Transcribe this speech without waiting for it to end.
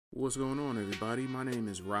What's going on, everybody? My name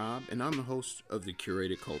is Rob, and I'm the host of The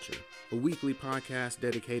Curated Culture, a weekly podcast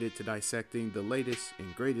dedicated to dissecting the latest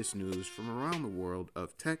and greatest news from around the world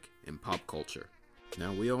of tech and pop culture.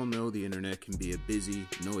 Now, we all know the internet can be a busy,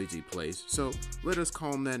 noisy place, so let us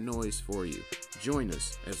calm that noise for you. Join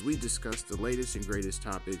us as we discuss the latest and greatest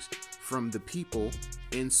topics from the people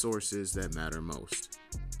and sources that matter most.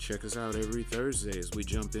 Check us out every Thursday as we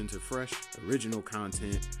jump into fresh, original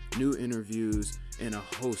content, new interviews, and a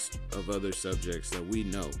host of other subjects that we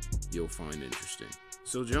know you'll find interesting.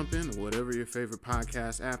 So jump in to whatever your favorite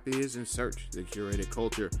podcast app is and search The Curated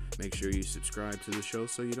Culture. Make sure you subscribe to the show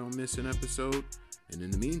so you don't miss an episode. And in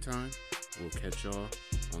the meantime, we'll catch y'all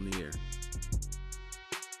on the air.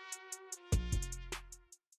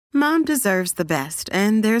 Mom deserves the best,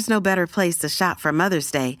 and there's no better place to shop for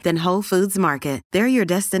Mother's Day than Whole Foods Market. They're your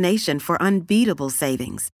destination for unbeatable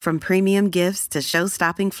savings, from premium gifts to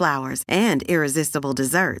show-stopping flowers and irresistible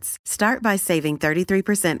desserts. Start by saving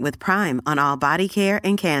 33% with Prime on all body care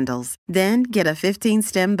and candles. Then get a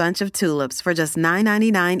 15-stem bunch of tulips for just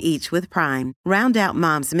 $9.99 each with Prime. Round out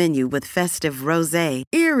Mom's menu with festive rosé,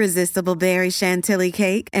 irresistible berry chantilly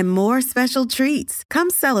cake, and more special treats. Come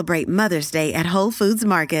celebrate Mother's Day at Whole Foods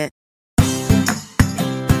Market.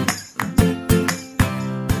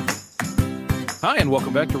 Hi, and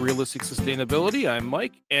welcome back to Realistic Sustainability. I'm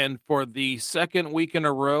Mike, and for the second week in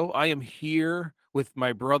a row, I am here with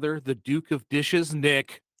my brother, the Duke of Dishes,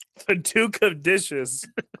 Nick. The Duke of Dishes.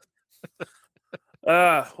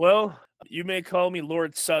 Well, you may call me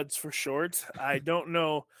Lord Suds for short. I don't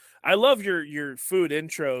know. I love your food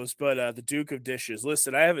intros, but the Duke of Dishes.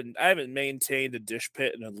 Listen, I haven't maintained a dish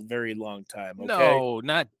pit in a very long time. Okay? No,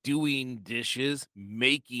 not doing dishes,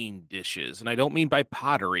 making dishes. And I don't mean by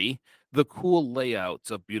pottery, the cool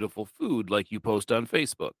layouts of beautiful food like you post on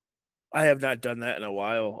Facebook. I have not done that in a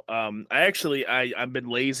while. I've been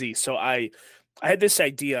lazy, so I had this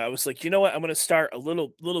idea. I was like, you know what? I'm gonna start a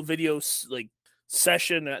little video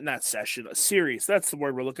session, not session, a series. That's the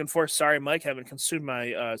word we're looking for. Sorry, Mike, haven't consumed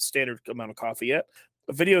my standard amount of coffee yet.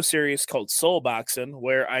 A video series called Soul Boxing,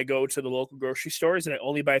 where I go to the local grocery stores and I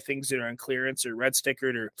only buy things that are on clearance or red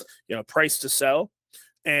stickered or price to sell,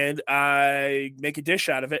 and I make a dish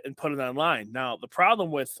out of it and put it online. Now, the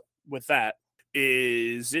problem with that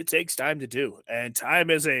is it takes time to do, and time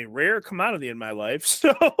is a rare commodity in my life.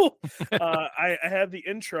 So I have the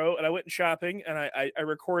intro, and I went shopping, and I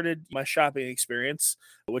recorded my shopping experience,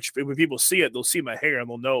 which when people see it, they'll see my hair and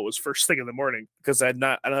they'll know it was first thing in the morning, because I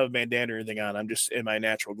don't have a bandana or anything on. I'm just in my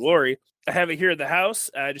natural glory. I have it here at the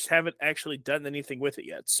house. I just haven't actually done anything with it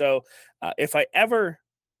yet. So if I ever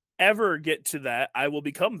get to that, I will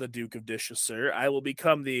become the Duke of Dishes, sir. I will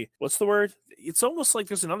become what's the word? It's almost like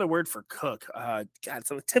there's another word for cook. God,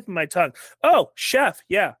 it's on the tip of my tongue. Oh, chef.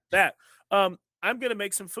 Yeah, that. I'm going to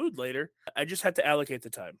make some food later. I just have to allocate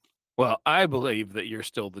the time. Well, I believe that you're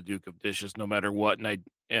still the Duke of Dishes no matter what,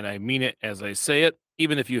 and I mean it as I say it.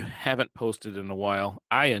 Even if you haven't posted in a while,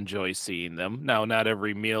 I enjoy seeing them. Now, not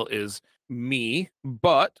every meal is me,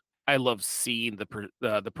 but I love seeing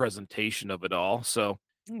the presentation of it all. So,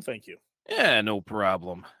 thank you. Yeah, no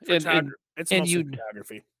problem. It's mostly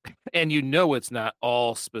photography. And it's not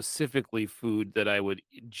all specifically food that I would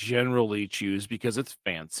generally choose because it's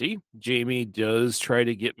fancy. Jamie does try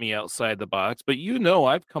to get me outside the box, but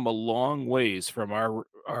I've come a long ways from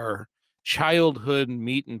our childhood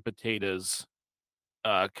meat and potatoes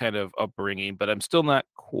kind of upbringing, but I'm still not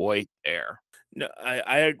quite there. No,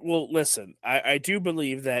 well, listen, I do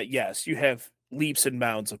believe that, yes, you have leaps and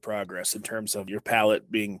bounds of progress in terms of your palate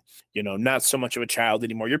being, not so much of a child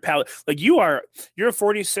anymore. Your palate, like you're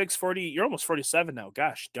 46, 40, you're almost 47 now.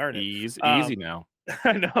 Gosh, darn it. Easy now.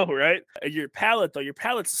 I know, right? Your palate's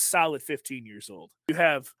a solid 15 years old. You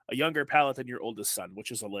have a younger palate than your oldest son,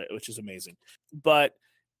 which is amazing. But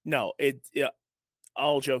no,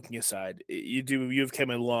 all joking aside, you've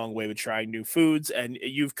come a long way with trying new foods, and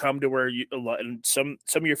you've come to where and some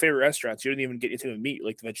of your favorite restaurants, you don't even get anything with meat,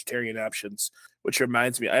 like the vegetarian options, which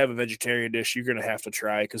reminds me, I have a vegetarian dish you're going to have to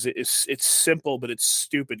try, because it's simple, but it's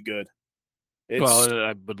stupid good.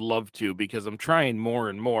 I would love to, because I'm trying more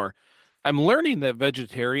and more. I'm learning that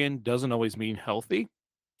vegetarian doesn't always mean healthy.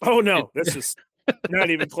 Oh, no, this is not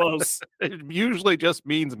even close. It usually just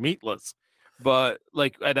means meatless. But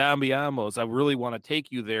like at Ambiamos, I really want to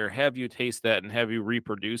take you there, have you taste that, and have you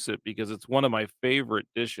reproduce it, because it's one of my favorite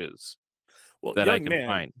dishes that I can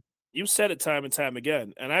find. You said it time and time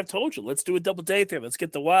again, and I've told you, let's do a double date there. Let's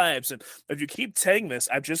get the wives. And if you keep saying this,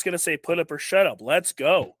 I'm just going to say put up or shut up. Let's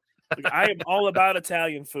go. I am all about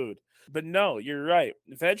Italian food. But no, you're right.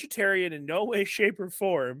 Vegetarian in no way, shape, or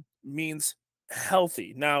form means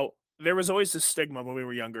healthy. Now, there was always this stigma when we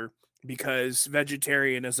were younger because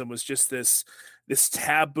vegetarianism was just this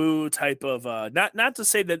taboo type of not to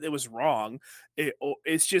say that it was wrong.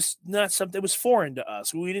 It's just not something that was foreign to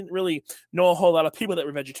us. We didn't really know a whole lot of people that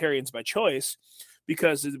were vegetarians by choice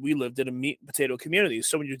because we lived in a meat and potato community.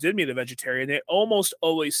 So when you did meet a vegetarian, they almost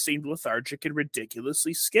always seemed lethargic and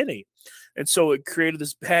ridiculously skinny. And so it created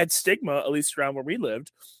this bad stigma, at least around where we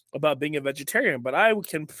lived, about being a vegetarian. But I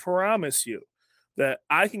can promise you that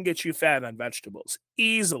I can get you fat on vegetables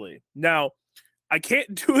easily. Now, I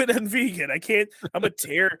can't do it on vegan. I can't. I'm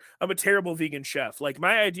a terrible vegan chef. Like,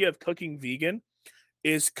 my idea of cooking vegan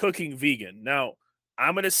is cooking vegan. Now,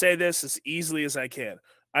 I'm going to say this as easily as I can.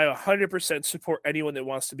 I 100% support anyone that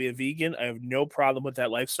wants to be a vegan. I have no problem with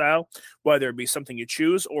that lifestyle, whether it be something you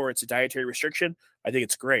choose or it's a dietary restriction. I think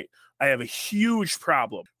it's great. I have a huge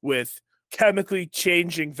problem with chemically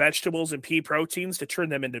changing vegetables and pea proteins to turn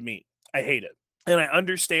them into meat. I hate it. And I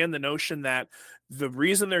understand the notion that the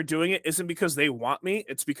reason they're doing it isn't because they want meat.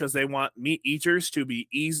 It's because they want meat eaters to be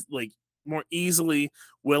more easily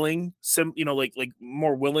willing,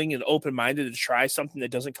 more willing and open-minded to try something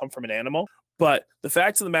that doesn't come from an animal. But the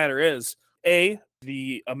fact of the matter is,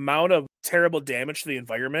 the amount of terrible damage to the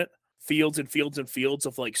environment, fields and fields and fields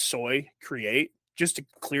of like soy create just to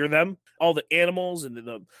clear them, all the animals and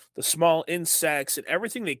the small insects and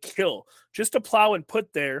everything they kill just to plow and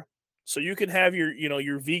put there so you can have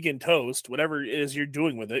your vegan toast, whatever it is you're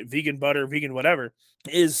doing with it, vegan butter, vegan whatever,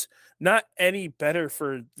 is not any better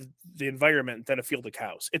for the environment than a field of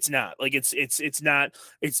cows. It's not. Like, it's not.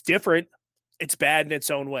 It's different. It's bad in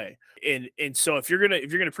its own way. And so if you're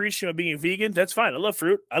gonna preach about being vegan, that's fine. I love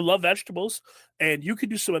fruit. I love vegetables, and you can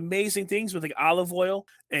do some amazing things with like olive oil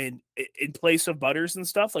and in place of butters and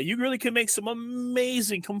stuff. Like, you really can make some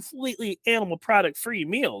amazing, completely animal product free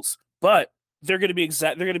meals. But they're going to be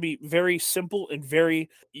They're going to be very simple and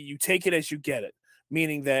you take it as you get it,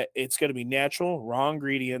 meaning that it's going to be natural, raw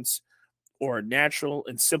ingredients, or natural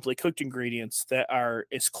and simply cooked ingredients that are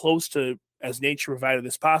as close to as nature provided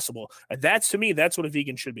as possible. And that's, to me, that's what a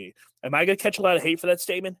vegan should be. Am I going to catch a lot of hate for that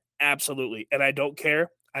statement? Absolutely. And I don't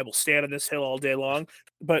care. I will stand on this hill all day long.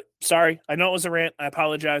 But sorry, I know it was a rant. I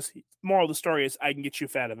apologize. Moral of the story is I can get you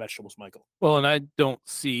fat on vegetables, Michael. Well, and I don't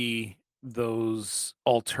see those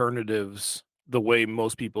alternatives the way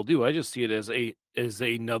most people do. I just see it as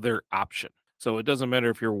another option. So it doesn't matter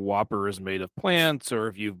if your Whopper is made of plants or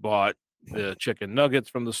if you've bought the chicken nuggets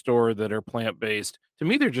from the store that are plant-based. To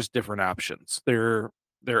me, they're just different options. They're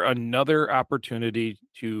another opportunity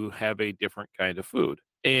to have a different kind of food.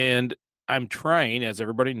 And I'm trying, as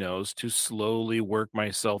everybody knows, to slowly work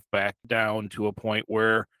myself back down to a point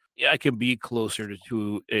where I can be closer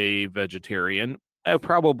to a vegetarian. I'll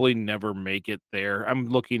probably never make it there. I'm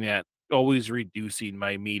looking at always reducing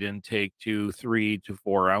my meat intake to 3 to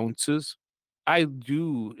 4 ounces. I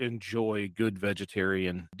do enjoy good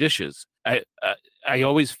vegetarian dishes. I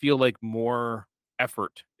always feel like more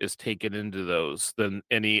effort is taken into those than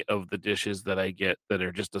any of the dishes that I get that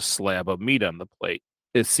are just a slab of meat on the plate.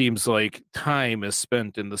 It seems like time is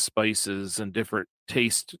spent in the spices and different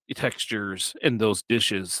taste textures in those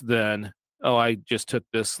dishes than, oh, I just took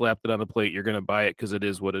this, slapped it on the plate, you're going to buy it because it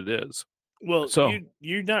is what it is. Well, so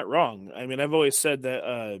you're not wrong. I mean, I've always said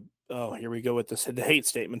that. Oh, here we go with the hate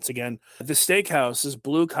statements again. The steakhouse is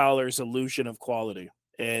blue collar's illusion of quality,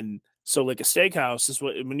 and so like a steakhouse is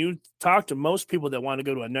when you talk to most people that want to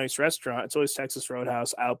go to a nice restaurant, it's always Texas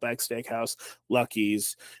Roadhouse, Outback Steakhouse,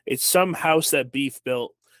 Lucky's. It's some house that beef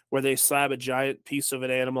built where they slab a giant piece of an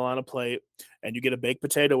animal on a plate, and you get a baked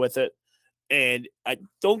potato with it. And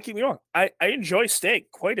don't get me wrong, I enjoy steak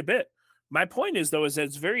quite a bit. My point is, though, is that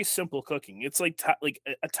it's very simple cooking. It's like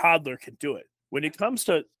a toddler can do it. When it comes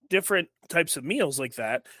to different types of meals like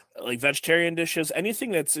that, like vegetarian dishes,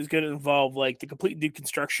 anything that's going to involve like the complete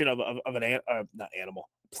deconstruction of an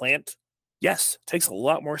plant, yes, it takes a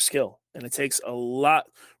lot more skill and it takes a lot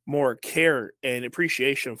more care and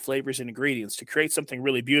appreciation of flavors and ingredients to create something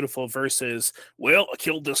really beautiful versus, well, I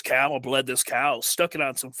killed this cow, I bled this cow, stuck it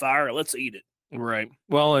on some fire, let's eat it. Right.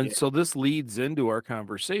 Well, and so this leads into our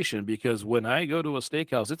conversation because when I go to a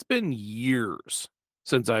steakhouse, it's been years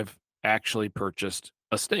since I've actually purchased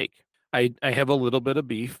a steak. I have a little bit of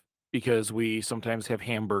beef because we sometimes have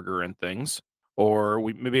hamburger and things, or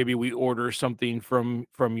maybe we order something from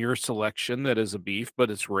your selection that is a beef, but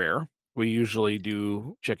it's rare. We usually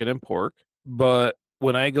do chicken and pork. But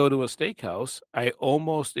when I go to a steakhouse, I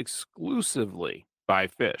almost exclusively buy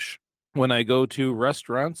fish. When I go to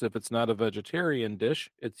restaurants, if it's not a vegetarian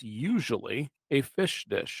dish, it's usually a fish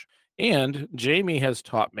dish. And Jamie has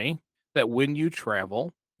taught me that when you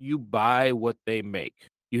travel, you buy what they make.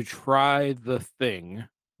 You try the thing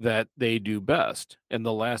that they do best. And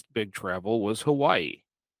the last big travel was Hawaii.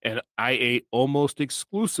 And I ate almost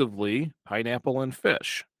exclusively pineapple and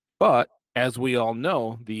fish. But as we all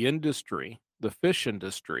know, the fish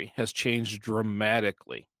industry, has changed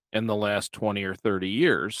dramatically in the last 20 or 30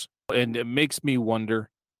 years. And it makes me wonder,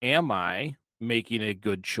 am I making a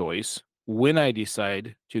good choice when I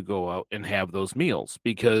decide to go out and have those meals?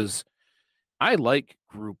 Because I like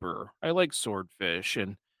grouper, I like swordfish,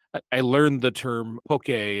 and I learned the term poke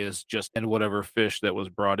is just in whatever fish that was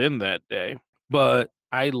brought in that day. But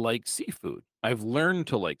I like seafood. I've learned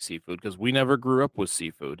to like seafood because we never grew up with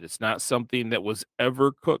seafood. It's not something that was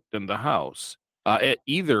ever cooked in the house at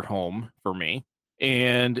either home for me.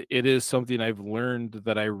 And it is something I've learned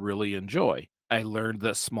that I really enjoy. I learned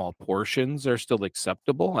that small portions are still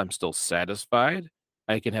acceptable. I'm still satisfied.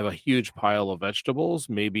 I can have a huge pile of vegetables,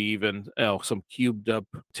 maybe even some cubed up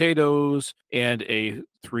potatoes and a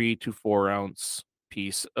 3 to 4 ounce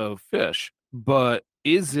piece of fish. But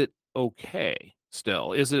is it okay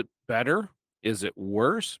still? Is it better? Is it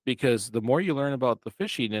worse? Because the more you learn about the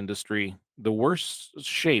fishing industry, the worse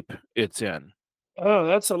shape it's in. Oh,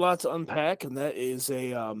 that's a lot to unpack, and that's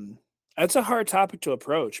a hard topic to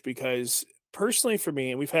approach because personally for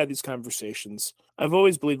me, and we've had these conversations, I've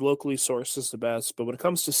always believed locally sourced is the best. But when it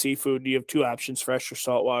comes to seafood, you have two options: fresh or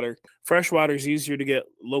saltwater. Freshwater is easier to get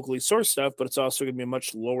locally sourced stuff, but it's also going to be a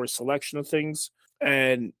much lower selection of things.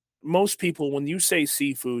 And most people, when you say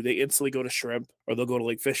seafood, they instantly go to shrimp or they'll go to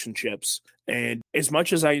like fish and chips. And as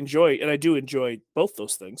much as I enjoy, and I do enjoy both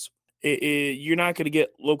those things, you're not going to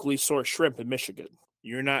get locally sourced shrimp in Michigan.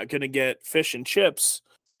 You're not going to get fish and chips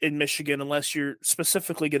in Michigan unless you're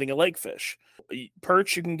specifically getting a lake fish.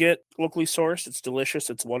 Perch you can get locally sourced. It's delicious.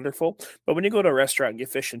 It's wonderful. But when you go to a restaurant and get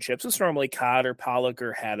fish and chips, it's normally cod or pollock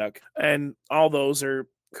or haddock. And all those are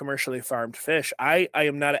commercially farmed fish. I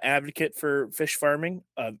am not an advocate for fish farming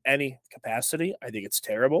of any capacity. I think it's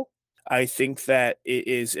terrible. I think that it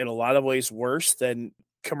is in a lot of ways worse than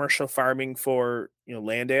commercial farming for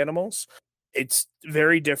land animals. It's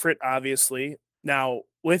very different, obviously. Now,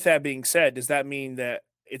 with that being said, does that mean that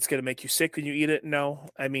it's going to make you sick when you eat it? No.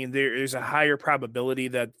 I mean, there's a higher probability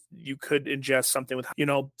that you could ingest something with,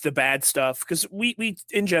 the bad stuff, because we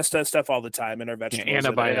ingest that stuff all the time in our vegetables.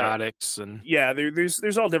 Antibiotics and yeah,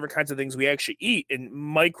 there's all different kinds of things we actually eat in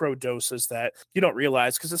micro doses that you don't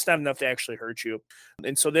realize because it's not enough to actually hurt you,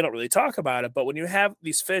 and so they don't really talk about it. But when you have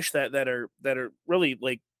these fish that are really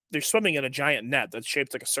like, they're swimming in a giant net that's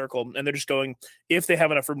shaped like a circle, and they're just going, if they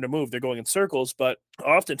have enough room to move, they're going in circles. But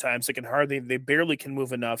oftentimes they barely can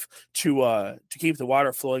move enough to keep the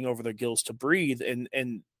water flowing over their gills to breathe,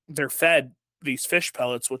 and they're fed these fish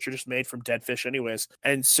pellets, which are just made from dead fish anyways.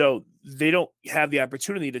 And so they don't have the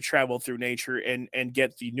opportunity to travel through nature and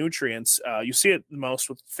get the nutrients. You see it most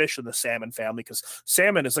with fish in the salmon family, because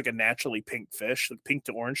salmon is like a naturally pink fish, like pink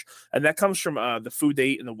to orange. And that comes from the food they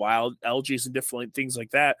eat in the wild, algae and different things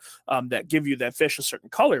like that, that give you that fish a certain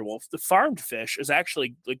color. Well, the farmed fish is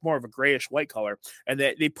actually like more of a grayish white color. And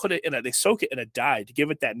they put it they soak it in a dye to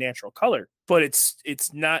give it that natural color. But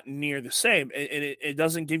it's not near the same, and it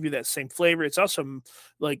doesn't give you that same flavor. It's also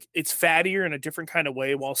like it's fattier in a different kind of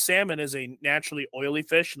way. While salmon is a naturally oily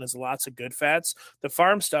fish and has lots of good fats, the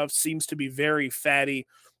farm stuff seems to be very fatty.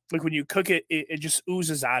 Like when you cook it, it just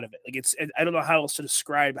oozes out of it. Like I don't know how else to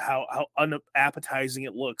describe how unappetizing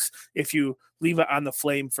it looks. If you leave it on the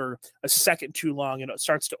flame for a second too long and it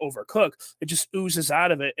starts to overcook, it just oozes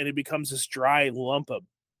out of it and it becomes this dry lump of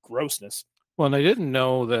grossness. Well, and I didn't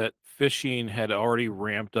know that fishing had already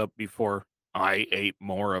ramped up before I ate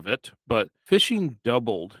more of it, but fishing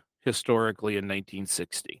doubled historically in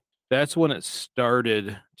 1960. That's when it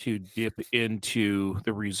started to dip into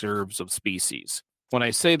the reserves of species. When I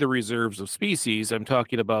say the reserves of species, I'm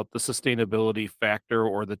talking about the sustainability factor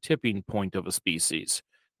or the tipping point of a species.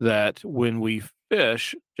 That when we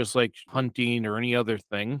fish, just like hunting or any other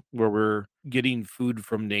thing where we're getting food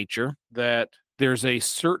from nature, that there's a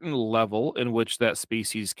certain level in which that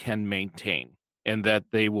species can maintain, and that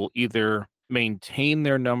they will either maintain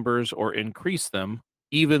their numbers or increase them,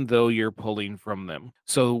 even though you're pulling from them.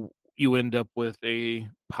 So you end up with a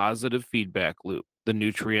positive feedback loop. The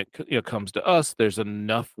nutrient comes to us, there's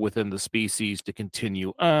enough within the species to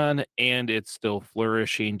continue on, and it's still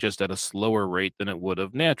flourishing just at a slower rate than it would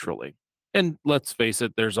have naturally. And let's face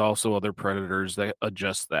it, there's also other predators that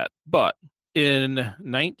adjust that. But in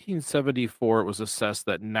 1974, it was assessed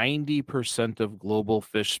that 90% of global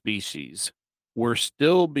fish species were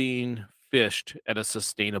still being fished at a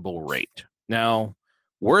sustainable rate. Now,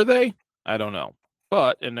 were they? I don't know.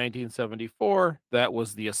 But in 1974, that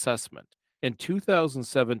was the assessment. In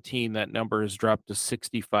 2017, that number has dropped to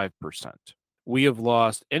 65%, we have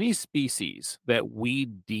lost any species that we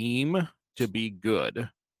deem to be good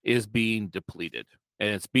is being depleted.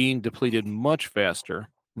 And it's being depleted much faster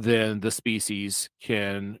than the species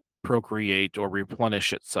can procreate or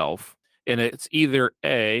replenish itself. And it's either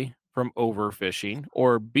A, from overfishing,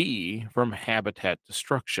 or B, from habitat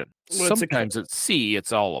destruction. Well, Sometimes it's C,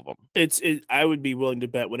 it's all of them. I would be willing to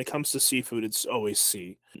bet when it comes to seafood, it's always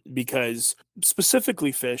C, because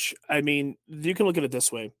specifically fish. I mean, you can look at it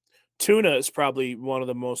this way: tuna is probably one of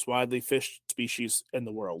the most widely fished species in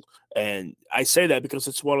the world, and I say that because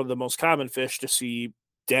it's one of the most common fish to see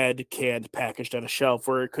dead, canned, packaged on a shelf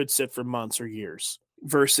where it could sit for months or years.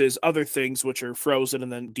 Versus other things which are frozen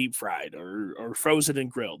and then deep fried or frozen and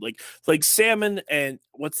grilled, like salmon and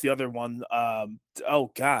what's the other one? Oh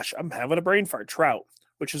gosh, I'm having a brain fart. Trout,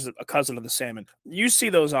 which is a cousin of the salmon. You see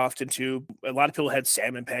those often too. A lot of people had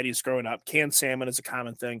salmon patties growing up. Canned salmon is a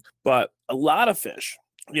common thing, but a lot of fish,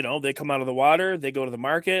 they come out of the water, they go to the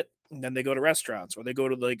market, and then they go to restaurants, or they go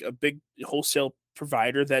to like a big wholesale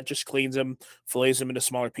provider that just cleans them, fillets them into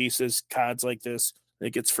smaller pieces, cods like this.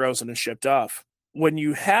 It gets frozen and shipped off. When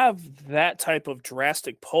you have that type of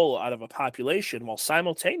drastic pull out of a population, while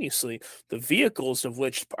simultaneously the vehicles of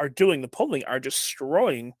which are doing the pulling are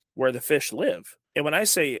destroying where the fish live. And when I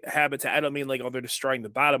say habitat, I don't mean like, oh, they're destroying the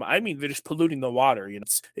bottom. I mean they're just polluting the water.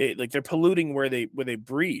 Like they're polluting where they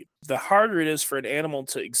breed. The harder it is for an animal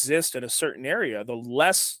to exist in a certain area, the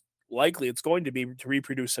less likely it's going to be to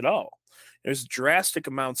reproduce at all. There's drastic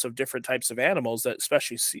amounts of different types of animals that,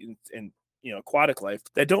 especially in aquatic life,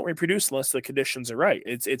 that don't reproduce unless the conditions are right.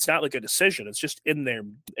 It's not like a decision. It's just in there,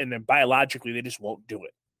 and then biologically they just won't do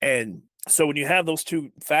it. And so when you have those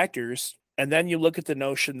two factors, and then you look at the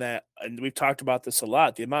notion that, and we've talked about this a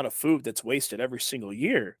lot, the amount of food that's wasted every single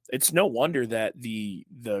year, it's no wonder that the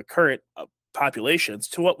current populations,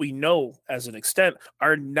 to what we know as an extent,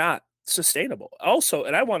 are not sustainable. Also,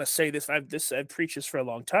 and I want to say this, I've preached this for a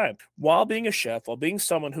long time, while being a chef, while being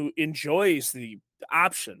someone who enjoys the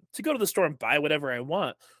option to go to the store and buy whatever I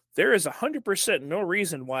want, there is 100% no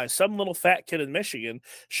reason why some little fat kid in Michigan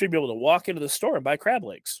should be able to walk into the store and buy crab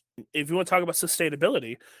legs. If you want to talk about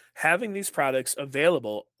sustainability, having these products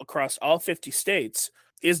available across all 50 states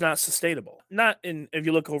is not sustainable. Not in, if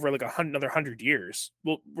you look over like another 100 years,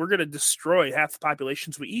 well, we're going to destroy half the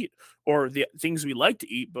populations we eat, or the things we like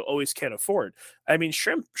to eat but always can't afford. I mean,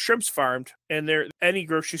 shrimp's farmed, and any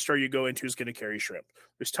grocery store you go into is going to carry shrimp.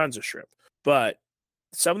 There's tons of shrimp, but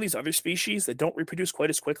some of these other species that don't reproduce quite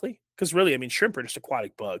as quickly, because really, I mean, shrimp are just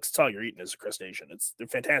aquatic bugs. It's all you're eating as a crustacean. They're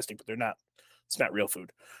fantastic, but they're not. It's not real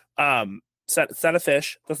food. It's not a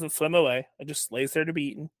fish. It doesn't swim away. It just lays there to be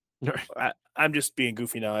eaten. I'm just being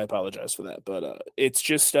goofy now. I apologize for that, but it's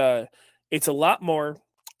just it's a lot more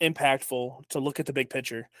impactful to look at the big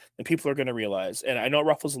picture than people are going to realize. And I know it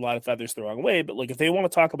ruffles a lot of feathers the wrong way, but like if they want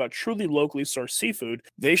to talk about truly locally sourced seafood,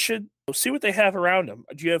 they should see what they have around them.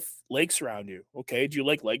 Do you have lakes around you? Okay. Do you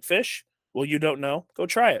like lake fish? Well, you don't know. Go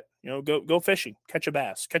try it. Go fishing, catch a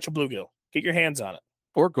bass, catch a bluegill, get your hands on it.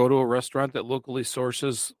 Or go to a restaurant that locally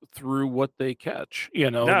sources through what they catch.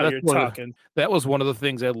 Now you're talking. That was one of the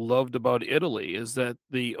things I loved about Italy, is that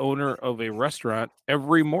the owner of a restaurant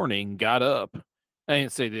every morning got up. I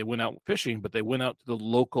didn't say they went out fishing, but they went out to the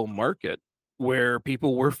local market where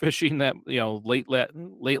people were fishing that,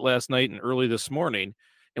 late last night and early this morning,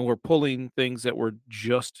 and were pulling things that were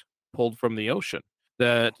just pulled from the ocean.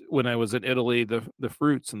 That when I was in Italy, the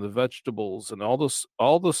fruits and the vegetables and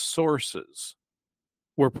all the sources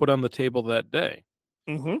were put on the table that day.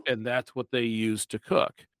 Mm-hmm. And that's what they use to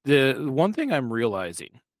cook. The one thing I'm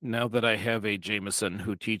realizing now that I have a Jameson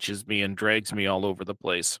who teaches me and drags me all over the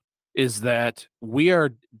place is that we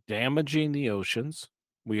are damaging the oceans.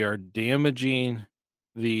 We are damaging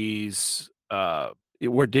we're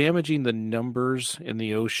damaging the numbers in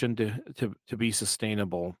the ocean to be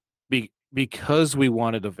sustainable because we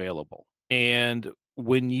want it available. And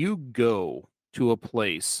when you go to a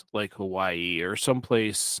place like Hawaii or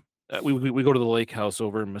someplace, we go to the lake house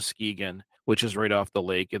over in Muskegon, which is right off the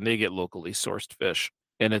lake, and they get locally sourced fish,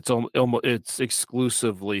 and it's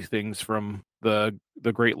exclusively things from the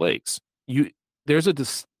Great Lakes. There's a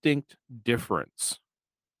distinct difference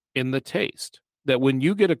in the taste that when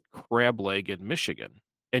you get a crab leg in Michigan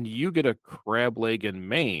and you get a crab leg in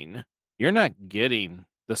Maine, you're not getting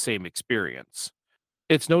the same experience.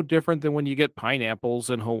 It's no different than when you get pineapples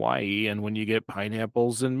in Hawaii and when you get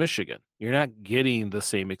pineapples in Michigan. You're not getting the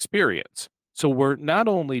same experience. So we're not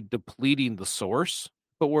only depleting the source,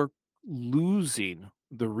 but we're losing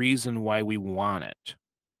the reason why we want it,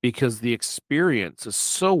 because the experience is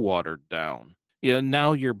so watered down.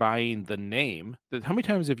 Now you're buying the name. How many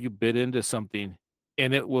times have you bit into something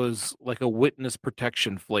and it was like a witness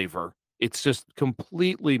protection flavor. It's just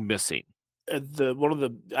completely missing.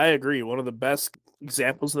 I agree. One of the best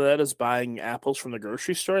examples of that is buying apples from the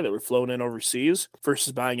grocery store that were flown in overseas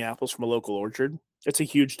versus buying apples from a local orchard. It's a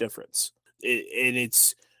huge difference, and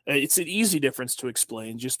it's an easy difference to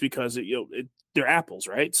explain just because they're apples,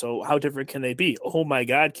 right? So how different can they be? Oh my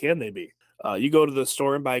God, can they be? You go to the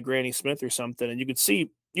store and buy Granny Smith or something, and you can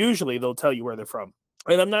see usually they'll tell you where they're from.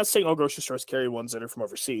 And I'm not saying all grocery stores carry ones that are from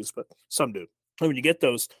overseas, but some do. And when you get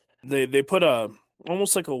those, they put a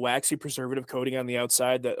almost like a waxy preservative coating on the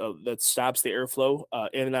outside that stops the airflow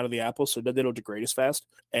in and out of the apple, so that they don't degrade as fast.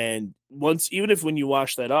 And even if when you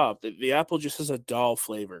wash that off, the apple just has a dull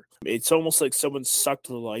flavor. It's almost like someone sucked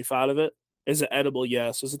the life out of it. Is it edible?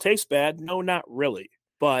 Yes. Does it taste bad? No, not really.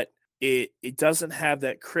 But it doesn't have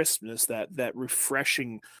that crispness, that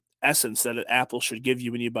refreshing essence that an apple should give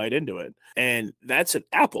you when you bite into it. And that's an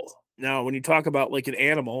apple. Now, when you talk about like an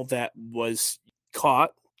animal that was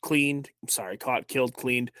caught, killed,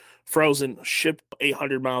 cleaned, frozen, shipped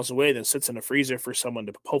 800 miles away, then sits in a freezer for someone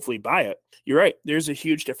to hopefully buy it. You're right. There's a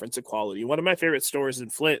huge difference in quality. One of my favorite stores in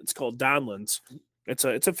Flint, it's called Donlands. It's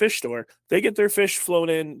a fish store. They get their fish flown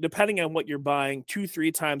in, depending on what you're buying,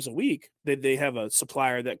 2-3 times a week. They have a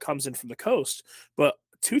supplier that comes in from the coast, but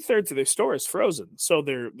 2/3 of their store is frozen. So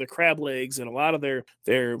the crab legs and a lot of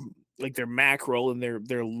their like their mackerel and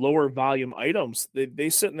their lower volume items, they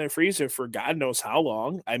sit in their freezer for God knows how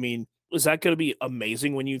long. I mean, is that going to be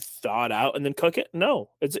amazing when you thaw it out and then cook it? No.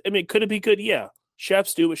 Could it be good? Yeah.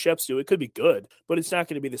 Chefs do what chefs do. It could be good, but it's not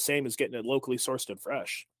going to be the same as getting it locally sourced and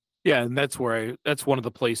fresh. Yeah, and that's one of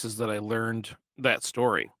the places that I learned that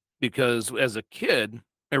story, because as a kid,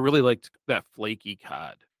 I really liked that flaky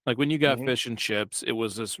cod. Like when you got fish and chips, it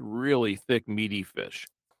was this really thick, meaty fish.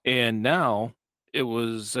 And now it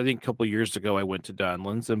was, I think a couple of years ago, I went to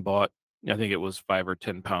Donlands and bought, I think it was 5 or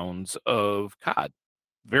 10 pounds of cod.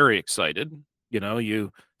 Very excited.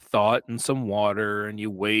 You thaw it in some water and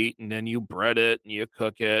you wait and then you bread it and you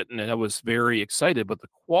cook it. And I was very excited, but the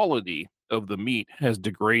quality of the meat has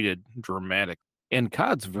degraded dramatically. And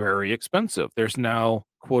cod's very expensive. There's now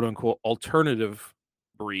quote unquote alternative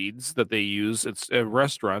breeds that they use. It's at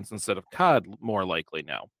restaurants instead of cod, more likely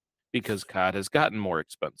now, because cod has gotten more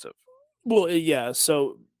expensive. Well, yeah.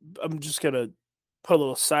 So I'm just gonna put a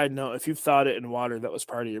little side note. If you've thawed it in water, that was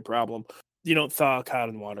part of your problem. You don't thaw cod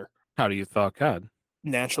in water. How do you thaw cod?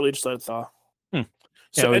 Naturally, just let it thaw.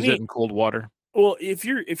 So is it in cold water? Well, if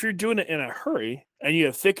you're doing it in a hurry and you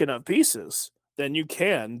have thick enough pieces, then you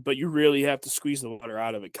can, but you really have to squeeze the water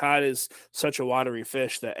out of it. Cod is such a watery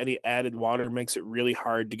fish that any added water makes it really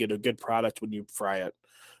hard to get a good product when you fry it.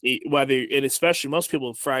 And especially most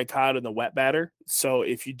people fry cod in the wet batter. So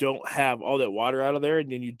if you don't have all that water out of there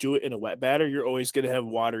and then you do it in a wet batter, you're always going to have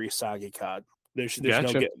watery, soggy cod. There's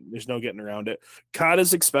no getting around it. Cod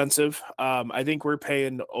is expensive. I think we're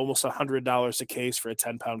paying almost $100 a case for a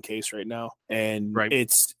 10-pound case right now, and right.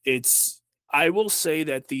 It's. I will say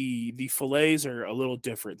that the fillets are a little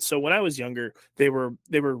different. So when I was younger, they were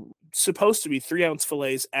supposed to be 3-ounce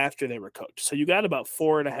fillets after they were cooked. So you got about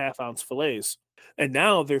 4.5-ounce fillets, and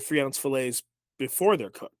now they're 3-ounce fillets before they're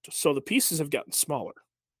cooked. So the pieces have gotten smaller,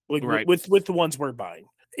 like right. with the ones we're buying.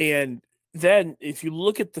 And then if you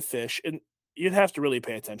look at the fish, and you'd have to really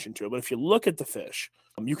pay attention to it, but if you look at the fish,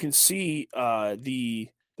 you can see the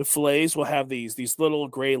fillets will have these little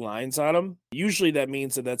gray lines on them. Usually that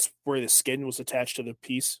means that's where the skin was attached to the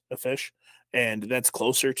piece of fish, and that's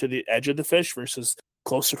closer to the edge of the fish versus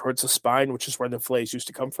closer towards the spine, which is where the fillets used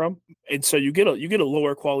to come from. And so you get a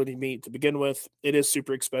lower quality meat to begin with. It is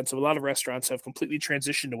super expensive. A lot of restaurants have completely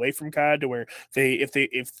transitioned away from cod to where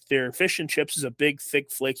if their fish and chips is a big,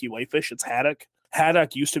 thick, flaky whitefish, it's haddock.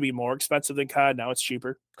 Haddock used to be more expensive than cod. Now it's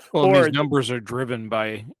cheaper. Well, these numbers are driven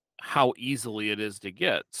by how easily it is to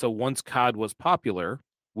get. So once cod was popular,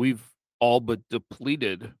 we've all but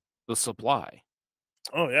depleted the supply.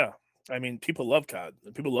 Oh yeah, I mean, people love cod.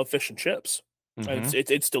 People love fish and chips. Mm-hmm.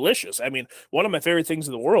 It's delicious. I mean, one of my favorite things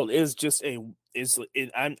in the world is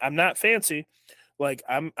I'm not fancy. Like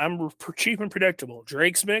I'm cheap and predictable.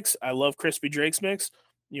 Drake's Mix. I love crispy Drake's Mix.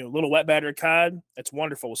 Little wet battered cod. It's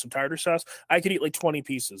wonderful with some tartar sauce. I could eat like 20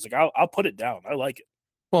 pieces. Like I'll put it down. I like it.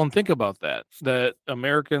 Well, and think about that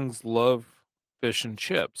Americans love fish and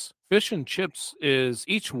chips. Fish and chips is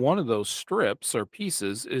each one of those strips or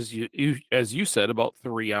pieces is as you said, about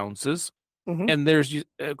 3 ounces. Mm-hmm. And there's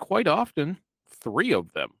quite often 3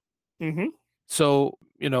 of them. Mm-hmm. So,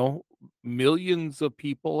 millions of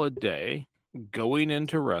people a day going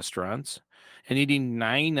into restaurants and eating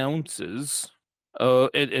 9 ounces.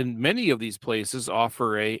 And many of these places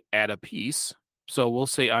offer add a piece. So we'll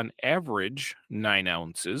say on average 9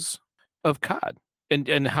 ounces of cod.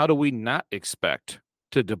 And how do we not expect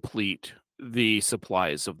to deplete the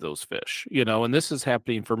supplies of those fish? And this is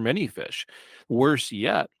happening for many fish. Worse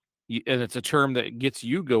yet, and it's a term that gets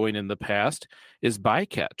you going in the past, is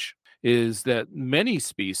bycatch, is that many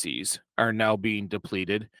species are now being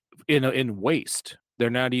depleted in waste. They're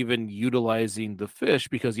not even utilizing the fish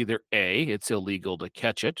because either A, it's illegal to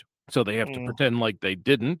catch it, so they have to pretend like they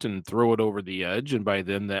didn't and throw it over the edge, and by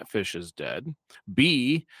then that fish is dead.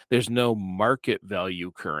 B, there's no market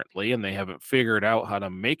value currently, and they haven't figured out how to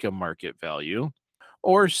make a market value.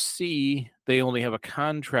 Or C, they only have a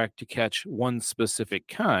contract to catch one specific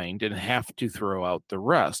kind and have to throw out the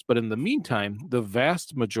rest. But in the meantime, the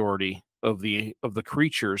vast majority of the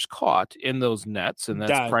creatures caught in those nets, and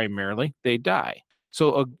that's primarily, they die.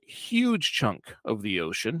 So a huge chunk of the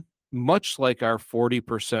ocean, much like our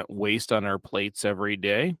 40% waste on our plates every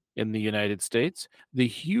day in the United States, a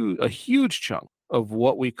huge chunk of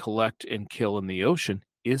what we collect and kill in the ocean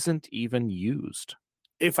isn't even used.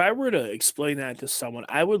 If I were to explain that to someone,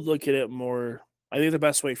 I would look at it more. I think the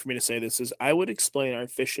best way for me to say this is I would explain our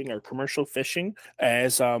fishing, our commercial fishing,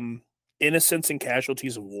 as innocents and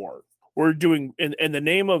casualties of war. We're doing in the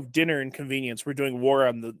name of dinner and convenience, we're doing war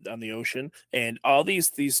on the ocean, and all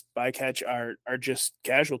these bycatch are just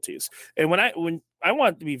casualties. And when I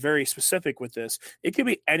want to be very specific with this, it could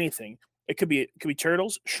be anything. It could be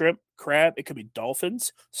turtles, shrimp, crab. It could be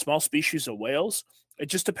dolphins, small species of whales. It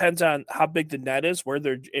just depends on how big the net is,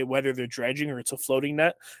 whether they're dredging or it's a floating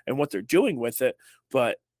net, and what they're doing with it.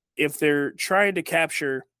 But if they're trying to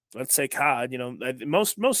capture, let's say, cod,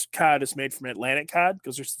 most cod is made from Atlantic cod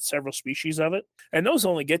because there's several species of it, and those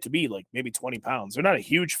only get to be like maybe 20 pounds. They're not a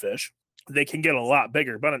huge fish. They can get a lot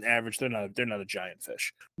bigger, but on average, they're not a giant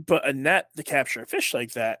fish. But a net to capture a fish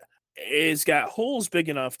like that is got holes big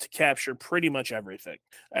enough to capture pretty much everything.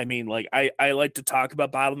 I mean, like I like to talk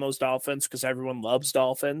about bottlenose dolphins because everyone loves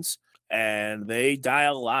dolphins, and they die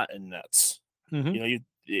a lot in nets. Mm-hmm.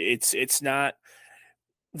 It's not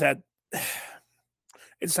that.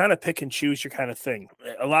 It's not a pick and choose your kind of thing.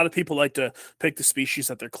 A lot of people like to pick the species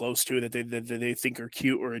that they're close to, that they think are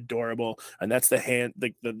cute or adorable, and that's the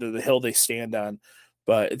hill they stand on.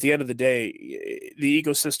 But at the end of the day, the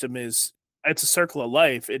ecosystem it's a circle of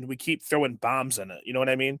life, and we keep throwing bombs in it. You know what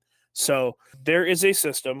I mean? So there is a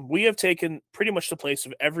system. We have taken pretty much the place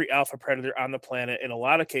of every alpha predator on the planet. In a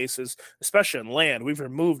lot of cases, especially on land, we've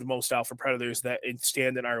removed most alpha predators that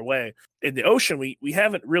stand in our way. In the ocean, we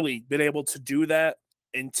haven't really been able to do that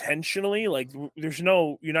intentionally. Like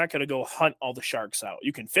you're not going to go hunt all the sharks out.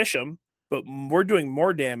 You can fish them, but we're doing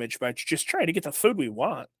more damage by just trying to get the food we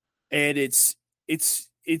want. And it's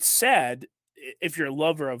sad if you're a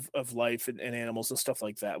lover of life and animals and stuff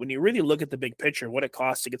like that. When you really look at the big picture, what it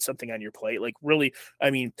costs to get something on your plate, like really,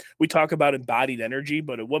 I mean, we talk about embodied energy,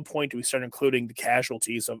 but at what point do we start including the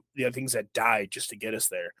casualties of the things that died just to get us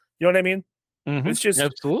there? You know what I mean? Mm-hmm. It's just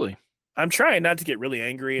absolutely. I'm trying not to get really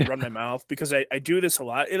angry and run my mouth because I do this a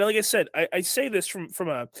lot. And like I said, I say this from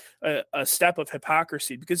a step of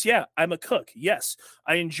hypocrisy because, yeah, I'm a cook. Yes,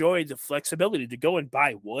 I enjoy the flexibility to go and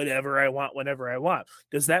buy whatever I want whenever I want.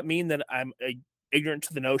 Does that mean that I'm ignorant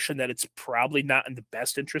to the notion that it's probably not in the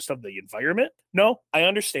best interest of the environment? No, I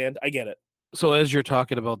understand. I get it. So as you're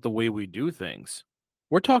talking about the way we do things,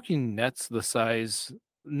 we're talking nets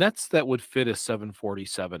that would fit a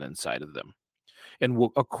 747 inside of them.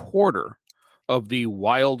 And a quarter of the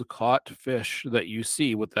wild caught fish that you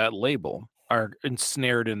see with that label are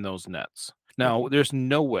ensnared in those nets. Now, there's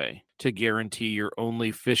no way to guarantee you're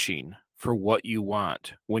only fishing for what you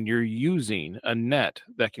want when you're using a net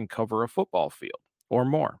that can cover a football field or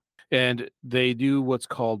more. And they do what's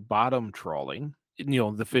called bottom trawling.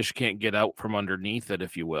 The fish can't get out from underneath it,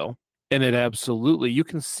 if you will. And it absolutely, you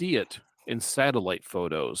can see it in satellite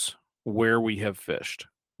photos where we have fished,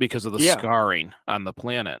 because of the scarring on the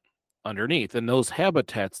planet underneath. And those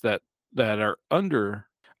habitats that are under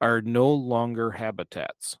are no longer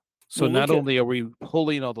habitats. So not only are we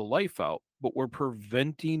pulling all the life out, but we're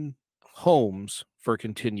preventing homes for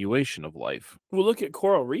continuation of life. Well, look at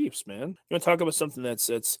coral reefs, man. You want to talk about something that's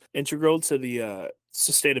integral to the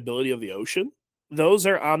sustainability of the ocean? Those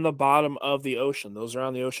are on the bottom of the ocean. Those are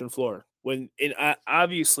on the ocean floor.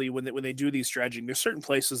 Obviously when they do these dredging, there's certain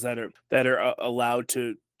places that are allowed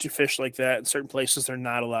to fish like that, and certain places they're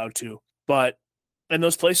not allowed to. But in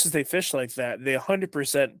those places they fish like that, they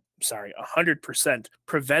 100%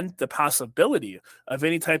 prevent the possibility of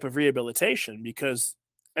any type of rehabilitation, because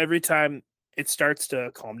every time it starts to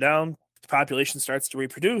calm down, the population starts to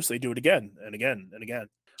reproduce, they do it again and again and again.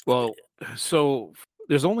 Well, so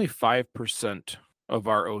there's only 5% of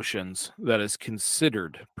our oceans that is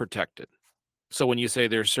considered protected. So when you say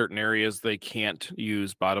there's certain areas they can't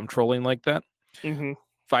use bottom trolling like that, Mm-hmm.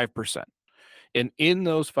 5%. And in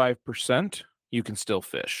those 5%, you can still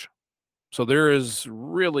fish. So there is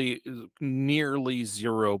really nearly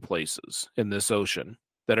zero places in this ocean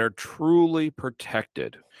that are truly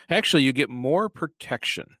protected. Actually, you get more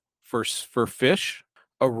protection for fish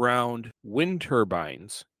around wind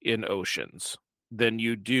turbines in oceans than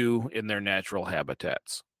you do in their natural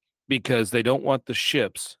habitats, because they don't want the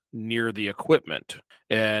ships near the equipment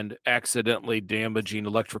and accidentally damaging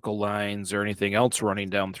electrical lines or anything else running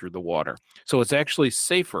down through the water. So it's actually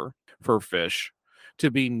safer for fish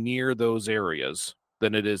to be near those areas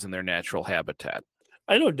than it is in their natural habitat.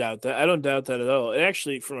 I don't doubt that. I don't doubt that at all. And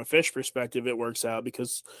actually, from a fish perspective, it works out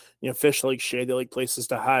because fish like shade, they like places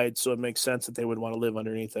to hide, so it makes sense that they would want to live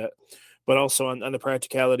underneath that. But also on the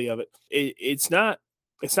practicality of it, it's not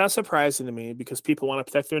surprising to me because people want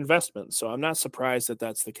to protect their investment. So I'm not surprised that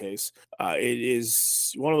that's the case. It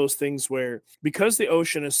is one of those things where, because the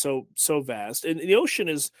ocean is so vast, and the ocean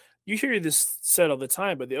is, you hear this said all the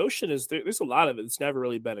time, but the ocean is there's a lot of it that's never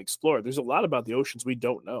really been explored. There's a lot about the oceans we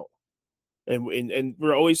don't know, and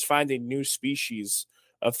we're always finding new species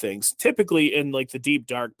of things. Typically in like the deep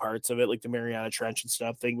dark parts of it, like the Mariana Trench and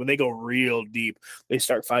stuff. When they go real deep, they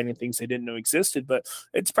start finding things they didn't know existed. But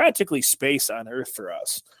it's practically space on Earth for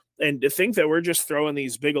us. And to think that we're just throwing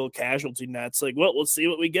these big old casualty nets, like, well, let's see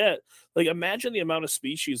what we get. Like, imagine the amount of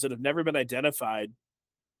species that have never been identified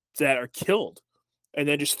that are killed and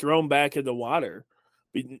then just thrown back in the water.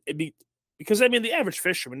 Because the average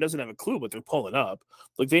fisherman doesn't have a clue what they're pulling up.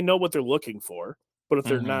 Like, they know what they're looking for, but if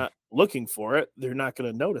they're not looking for it, they're not going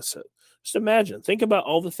to notice it. Just imagine, think about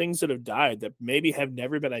all the things that have died that maybe have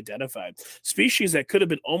never been identified. Species that could have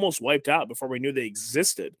been almost wiped out before we knew they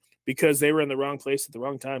existed because they were in the wrong place at the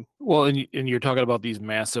wrong time. Well, and you're talking about these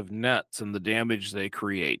massive nets and the damage they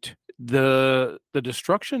create. The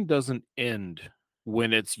destruction doesn't end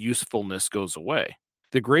when its usefulness goes away.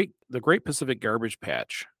 The Great Pacific Garbage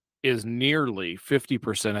Patch is nearly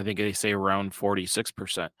 50%. I think they say around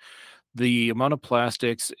 46%. The amount of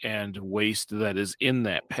plastics and waste that is in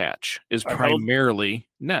that patch is primarily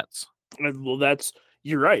nets. Well,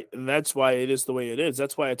 you're right. And that's why it is the way it is.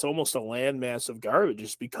 That's why it's almost a landmass of garbage,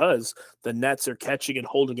 is because the nets are catching and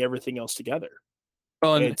holding everything else together.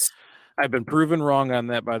 Well, and I've been proven wrong on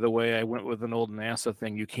that, by the way. I went with an old NASA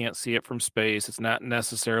thing. You can't see it from space. It's not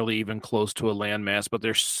necessarily even close to a landmass, but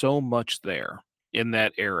there's so much there in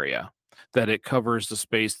that area that it covers the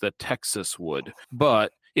space that Texas would.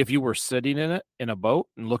 But if you were sitting in it in a boat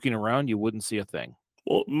and looking around, you wouldn't see a thing.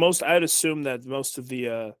 Well, I'd assume that most of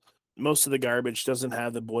the garbage doesn't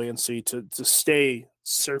have the buoyancy to stay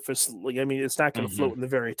surface. It's not going to float in the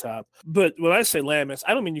very top. But when I say landmass,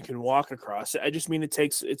 I don't mean you can walk across it. I just mean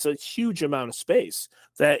it's a huge amount of space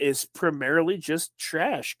that is primarily just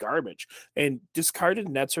trash, garbage. And discarded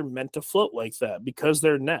nets are meant to float like that because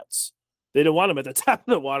they're nets. They don't want them at the top of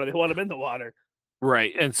the water. They want them in the water.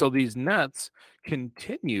 Right. And so these nets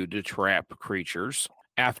continue to trap creatures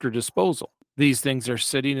after disposal. These things are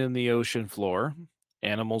sitting in the ocean floor.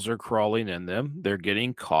 Animals are crawling in them. They're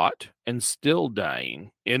getting caught and still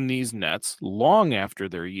dying in these nets long after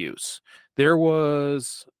their use. There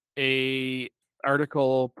was a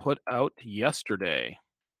article put out yesterday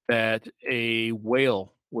that a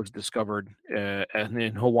whale was discovered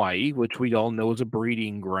in Hawaii, which we all know is a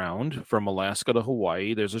breeding ground from Alaska to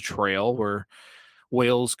Hawaii. There's a trail where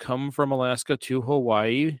whales come from Alaska to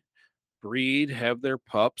Hawaii, breed, have their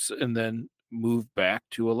pups, and then move back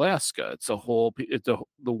to Alaska.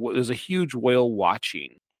 There's a huge whale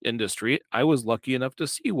watching industry. I was lucky enough to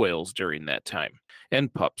see whales during that time,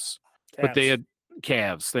 and pups. Calves. But they had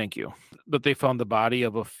calves, thank you. But they found the body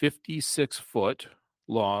of a 56-foot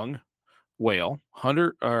long whale,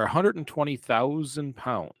 120,000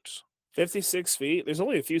 pounds. 56 feet? There's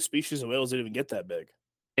only a few species of whales that even get that big.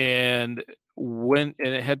 And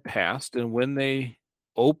it had passed, and when they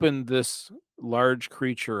opened this large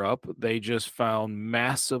creature up, they just found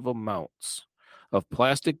massive amounts of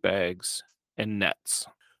plastic bags and nets.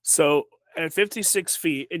 So at 56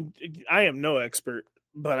 feet, and I am no expert,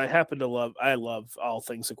 but I love all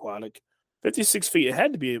things aquatic. 56 feet, it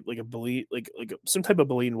had to be like a baleen, like some type of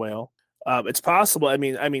baleen whale. It's possible. I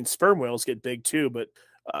mean, sperm whales get big too, but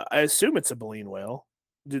I assume it's a baleen whale.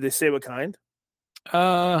 Did they say what kind?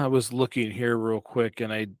 I was looking here real quick,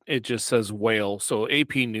 and it just says whale. So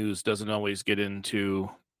AP News doesn't always get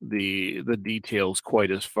into the details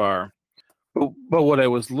quite as far. But what I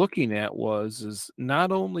was looking at is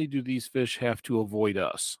not only do these fish have to avoid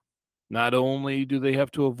us, not only do they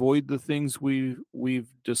have to avoid the things we've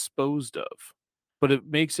disposed of, but it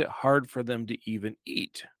makes it hard for them to even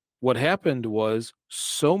eat. What happened was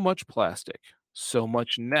so much plastic, so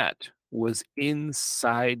much net was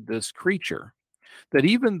inside this creature that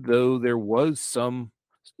even though there was some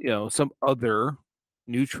other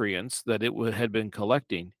nutrients that had been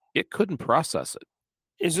collecting, it couldn't process it.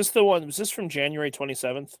 Is this the one? Was this from January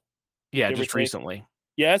 27th? Yeah, Give or just take? recently.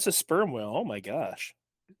 Yeah, it's a sperm whale. Oh my gosh.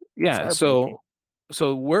 It's Yeah, heartbreaking.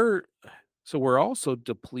 so we're also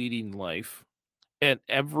depleting life in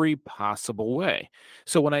every possible way.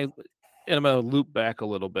 So and I'm going to loop back a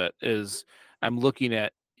little bit, is I'm looking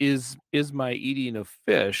at, is my eating of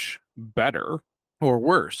fish better or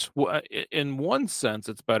worse? Well, in one sense,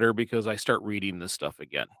 it's better because I start reading this stuff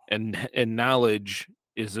again, and knowledge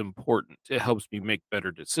is important. It helps me make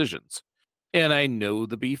better decisions. And I know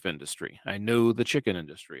the beef industry, I know the chicken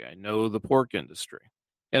industry, I know the pork industry,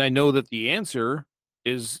 and I know that the answer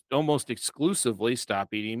is almost exclusively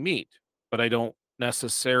stop eating meat. But I'm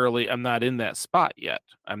not in that spot yet.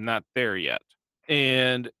 I'm not there yet.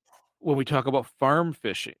 And when we talk about farm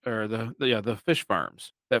fishing, or the fish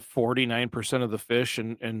farms, that 49% of the fish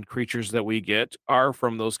and creatures that we get are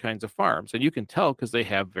from those kinds of farms. And you can tell because they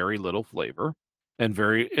have very little flavor and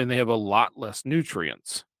they have a lot less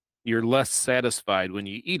nutrients. You're less satisfied when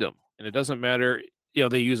you eat them. And it doesn't matter,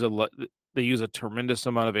 they use a tremendous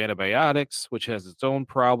amount of antibiotics, which has its own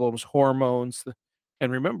problems, hormones.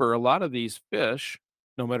 And remember, a lot of these fish,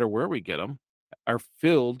 no matter where we get them, are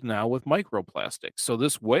filled now with microplastics. So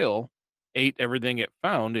this whale ate everything it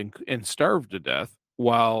found and starved to death,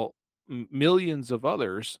 while millions of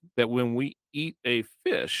others, that when we eat a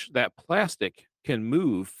fish, that plastic can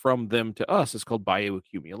move from them to us. It's called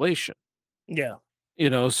bioaccumulation. Yeah.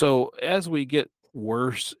 So as we get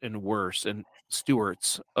worse and worse and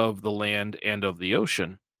stewards of the land and of the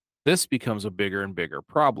ocean, this becomes a bigger and bigger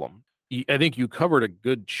problem. I think you covered a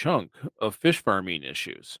good chunk of fish farming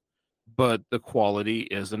issues, but the quality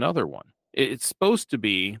is another one. It's supposed to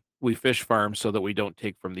be we fish farm so that we don't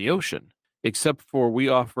take from the ocean, except for we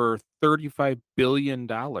offer $35 billion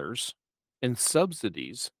in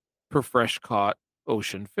subsidies for fresh caught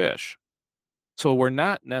ocean fish. So we're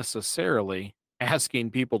not necessarily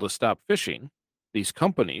asking people to stop fishing. These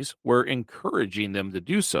companies, we're encouraging them to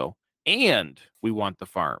do so. And we want the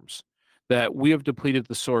farms, that we have depleted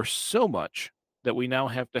the source so much that we now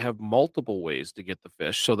have to have multiple ways to get the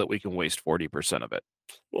fish so that we can waste 40% of it.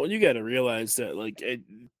 Well, you got to realize that,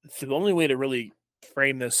 the only way to really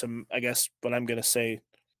frame this, I guess, what I'm going to say,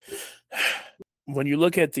 when you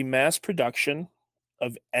look at the mass production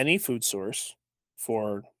of any food source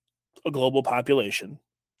for a global population,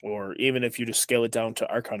 or even if you just scale it down to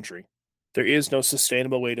our country, there is no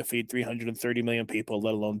sustainable way to feed 330 million people,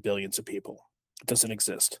 let alone billions of people. It doesn't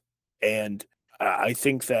exist. And I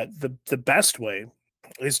think that the best way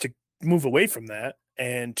is to move away from that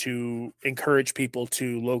and to encourage people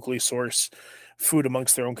to locally source food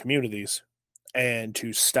amongst their own communities, and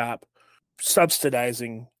to stop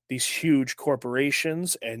subsidizing these huge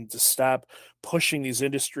corporations, and to stop pushing these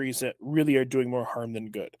industries that really are doing more harm than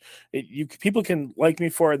good. People can like me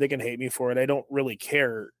for it, they can hate me for it. I don't really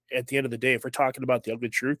care. At the end of the day, if we're talking about the ugly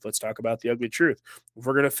truth, let's talk about the ugly truth. If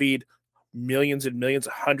we're going to feed millions and millions,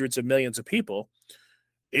 hundreds of millions of people,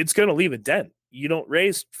 it's going to leave a dent. You don't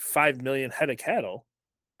raise 5 million head of cattle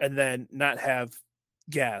and then not have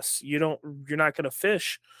gas. You're not going to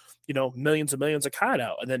fish, millions and millions of cod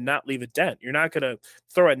out and then not leave a dent. You're not going to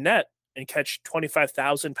throw a net and catch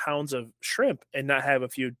 25,000 pounds of shrimp and not have a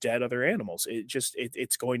few dead other animals.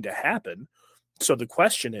 It's going to happen. So the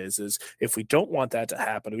question is if we don't want that to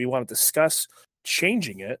happen, and we want to discuss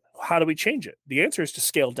changing it, how do we change it? The answer is to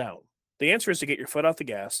scale down. The answer is to get your foot off the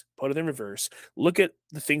gas, put it in reverse, look at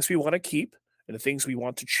the things we want to keep and the things we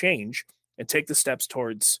want to change, and take the steps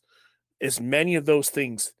towards as many of those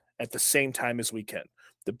things at the same time as we can.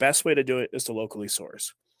 The best way to do it is to locally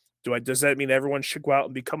source. Does that mean everyone should go out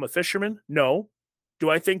and become a fisherman? No.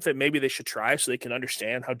 Do I think that maybe they should try so they can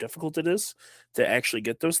understand how difficult it is to actually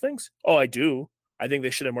get those things? Oh, I do. I think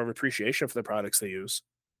they should have more of appreciation for the products they use.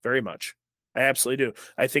 Very much. I absolutely do.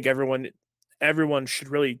 I think everyone should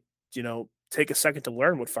really, take a second to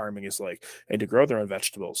learn what farming is like, and to grow their own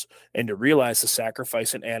vegetables, and to realize the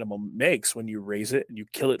sacrifice an animal makes when you raise it and you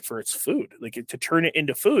kill it for its food, to turn it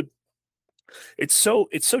into food. It's so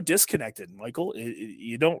disconnected, Michael.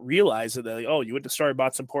 You don't realize that, you went to the store and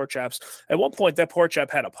bought some pork chops. At one point, that pork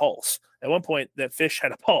chop had a pulse. At one point, that fish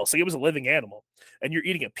had a pulse. It was a living animal, and you're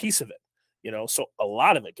eating a piece of it. So a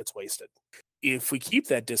lot of it gets wasted. If we keep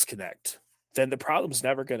that disconnect, then the problem's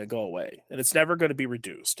never going to go away, and it's never going to be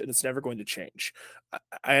reduced, and it's never going to change.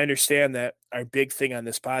 I understand that our big thing on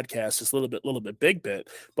this podcast is little bit, big bit,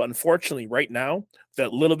 but unfortunately, right now,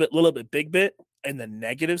 that little bit, big bit, and the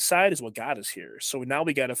negative side is what got us here. So now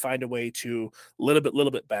we got to find a way to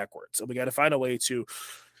little bit backwards, and we got to find a way to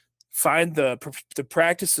find the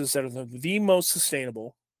practices that are the most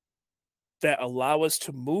sustainable, that allow us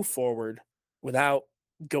to move forward without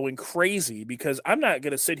going crazy. Because I'm not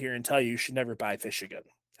going to sit here and tell you should never buy fish again,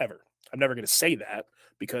 ever. I'm never going to say that,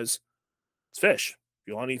 because it's fish. If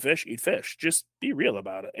you want to eat fish, eat fish. Just be real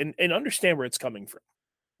about it, and understand where it's coming from.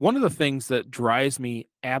 One of the things that drives me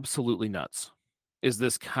absolutely nuts is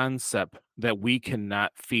this concept that we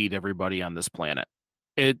cannot feed everybody on this planet.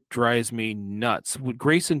 It drives me nuts.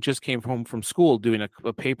 Grayson just came home from school doing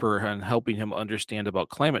a paper on helping him understand about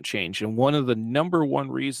climate change. And one of the number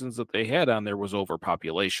one reasons that they had on there was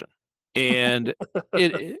overpopulation. And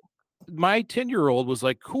my 10-year-old was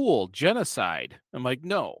like, cool, genocide. I'm like,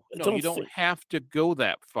 no, you don't have to go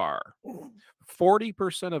that far.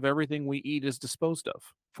 40% of everything we eat is disposed of.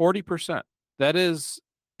 40%. That is,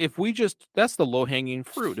 that's the low-hanging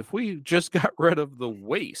fruit. If we just got rid of the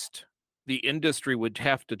waste, the industry would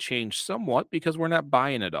have to change somewhat, because we're not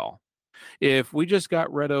buying it all. If we just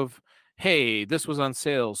got rid of, hey, this was on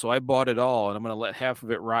sale, so I bought it all, and I'm going to let half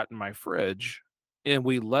of it rot in my fridge, and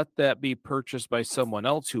we let that be purchased by someone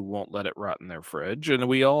else who won't let it rot in their fridge, and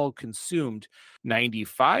we all consumed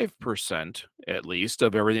 95% at least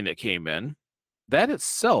of everything that came in, that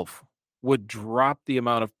itself would drop the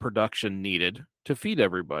amount of production needed to feed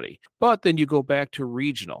everybody. But then you go back to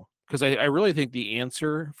regional, because I really think the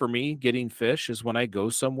answer for me getting fish is, when I go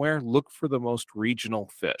somewhere, look for the most regional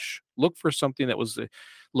fish. Look for something that was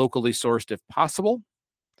locally sourced if possible.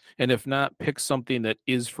 And if not, pick something that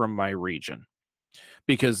is from my region,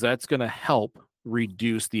 because that's going to help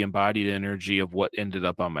reduce the embodied energy of what ended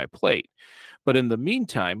up on my plate. But in the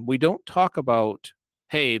meantime, we don't talk about,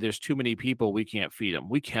 hey, there's too many people, we can't feed them.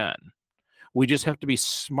 We can. We just have to be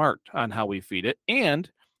smart on how we feed it. And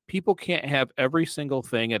people can't have every single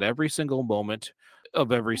thing at every single moment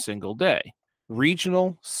of every single day.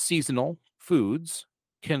 Regional, seasonal foods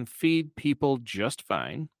can feed people just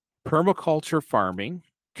fine. Permaculture farming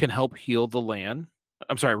can help heal the land.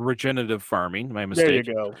 I'm sorry, regenerative farming, my mistake.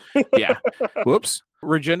 There you go. Yeah. Whoops.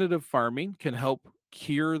 Regenerative farming can help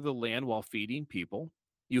cure the land while feeding people.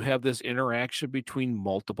 You have this interaction between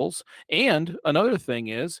multiples. And another thing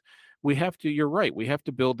is, you're right, we have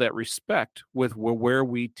to build that respect with where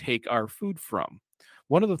we take our food from.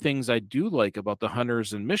 One of the things I do like about the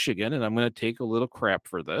hunters in Michigan, and I'm going to take a little crap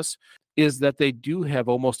for this, is that they do have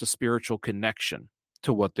almost a spiritual connection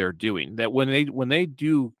to what they're doing. That when they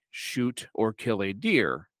do shoot or kill a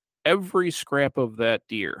deer, every scrap of that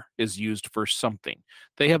deer is used for something.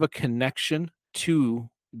 They have a connection to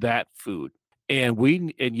that food. And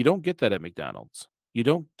you don't get that at McDonald's. You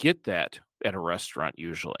don't get that at a restaurant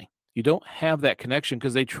usually. You don't have that connection,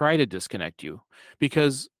 because they try to disconnect you.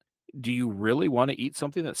 Because do you really want to eat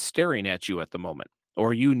something that's staring at you at the moment?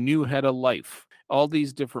 Or you had a life? All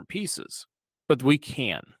these different pieces. But we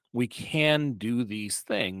can do these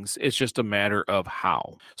things. It's just a matter of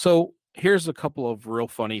how. So here's a couple of real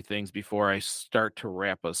funny things before I start to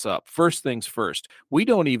wrap us up. First things first, we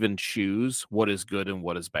don't even choose what is good and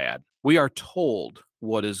what is bad. We are told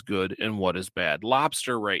what is good and what is bad.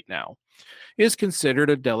 Lobster right now is considered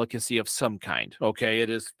a delicacy of some kind. Okay,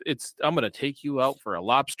 I'm going to take you out for a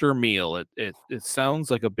lobster meal. It sounds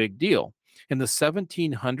like a big deal. In the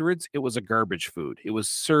 1700s, it was a garbage food. It was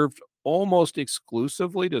served almost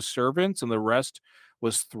exclusively to servants, and the rest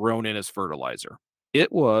was thrown in as fertilizer.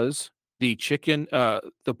 It was the chicken,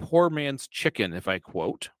 the poor man's chicken, if I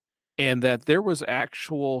quote, and that there was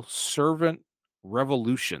actual servant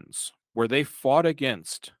revolutions where they fought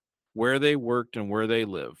against where they worked and where they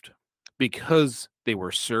lived, because they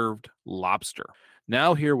were served lobster.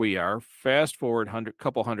 Now here we are, fast forward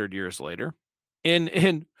couple hundred years later,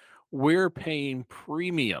 and we're paying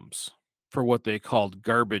premiums for what they called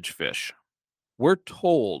garbage fish. We're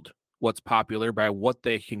told what's popular by what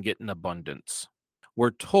they can get in abundance.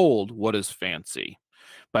 We're told what is fancy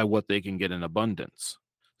by what they can get in abundance.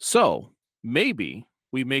 So maybe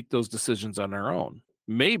we make those decisions on our own.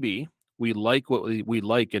 Maybe we like what we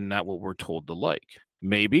like and not what we're told to like.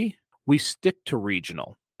 Maybe we stick to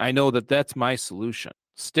regional. I know that that's my solution.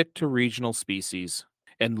 Stick to regional species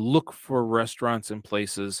and look for restaurants and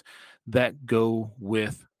places that go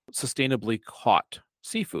with sustainably caught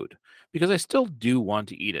seafood, because I still do want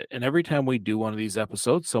to eat it. And every time we do one of these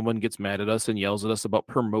episodes, someone gets mad at us and yells at us about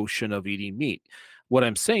promotion of eating meat. What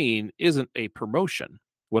I'm saying isn't a promotion.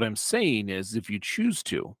 What I'm saying is, if you choose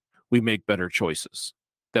to, we make better choices,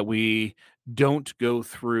 that we don't go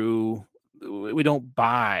through, we don't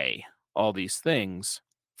buy all these things.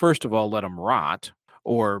 First of all, let them rot.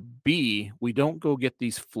 Or B, we don't go get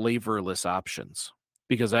these flavorless options.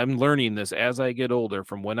 Because I'm learning this as I get older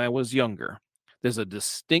from when I was younger. There's a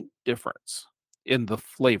distinct difference in the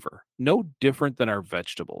flavor, no different than our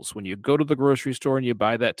vegetables. When you go to the grocery store and you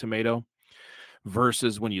buy that tomato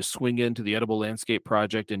versus when you swing into the Edible Landscape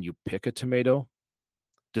Project and you pick a tomato,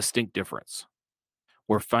 distinct difference.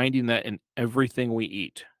 We're finding that in everything we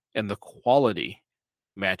eat, and the quality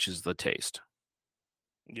matches the taste.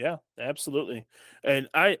 Yeah, absolutely. And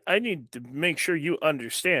I need to make sure you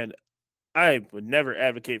understand. I would never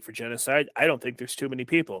advocate for genocide. I don't think there's too many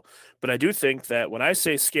people, but I do think that when I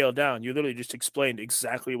say scale down, you literally just explained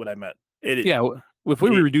exactly what I meant. Yeah, if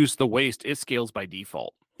we it- reduce the waste, it scales by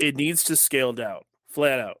default. It needs to scale down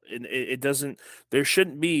flat out. And it doesn't. There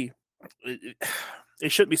shouldn't be.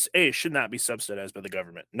 It should be. It should not be subsidized by the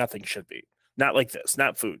government. Nothing should be. Not like this.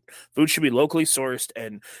 Not food. Food should be locally sourced,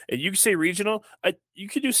 and you can say regional. You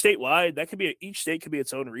could do statewide. That could be each state could be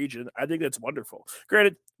its own region. I think that's wonderful.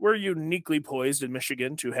 Granted, we're uniquely poised in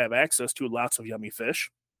Michigan to have access to lots of yummy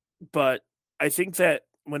fish, but I think that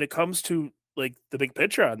when it comes to like the big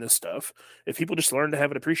picture on this stuff, if people just learn to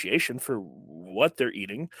have an appreciation for what they're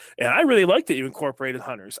eating, and I really like that you incorporated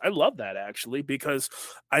hunters. I love that actually because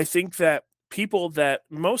I think that people that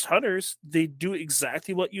most hunters they do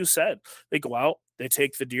exactly what you said. They go out, they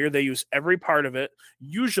take the deer, they use every part of it.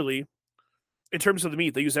 Usually, in terms of the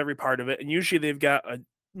meat, they use every part of it, and usually they've got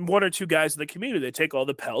one or two guys in the community. They take all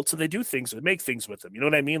the pelts and they do things, they make things with them. You know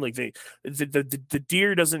what I mean? Like the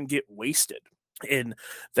deer doesn't get wasted, and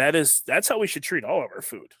that's how we should treat all of our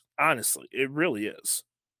food. Honestly, it really is.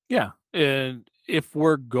 Yeah, and if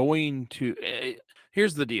we're going to,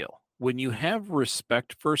 here's the deal: when you have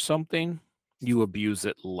respect for something, you abuse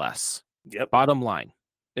it less. Yep. Bottom line,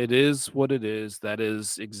 it is what it is. That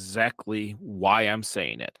is exactly why I'm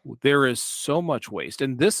saying it. There is so much waste,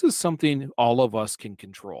 and this is something all of us can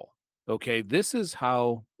control. Okay, this is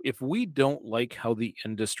how, if we don't like how the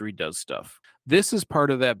industry does stuff, this is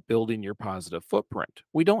part of that building your positive footprint.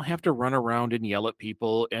 We don't have to run around and yell at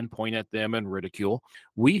people and point at them and ridicule.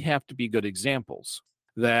 We have to be good examples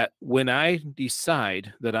that when I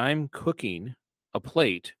decide that I'm cooking a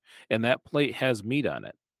plate and that plate has meat on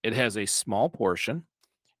it, it has a small portion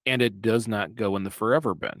and it does not go in the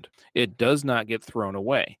forever bin. It does not get thrown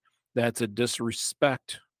away. That's a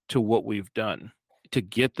disrespect to what we've done to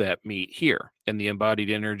get that meat here and the embodied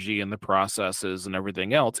energy and the processes and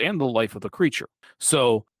everything else and the life of the creature.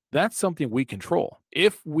 So that's something we control.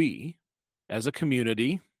 If we, as a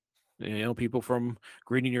community, people from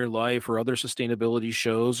Greening Your Life or other sustainability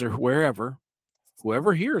shows or wherever,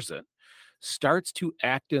 whoever hears it, starts to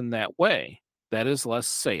act in that way, that is less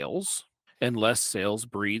sales, and less sales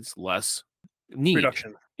breeds less need.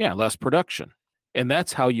 Production. Yeah, less production. And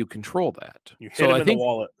that's how you control that. You hit them in the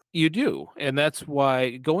wallet. You do. And that's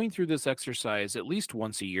why going through this exercise at least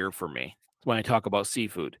once a year for me, when I talk about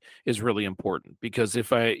seafood, is really important. Because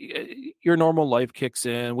if your normal life kicks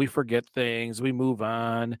in, we forget things, we move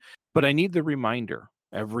on. But I need the reminder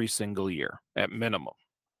every single year at minimum.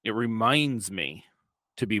 It reminds me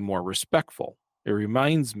to be more respectful. It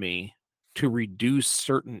reminds me to reduce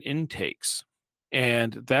certain intakes.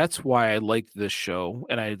 And that's why I liked this show.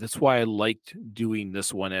 And that's why I liked doing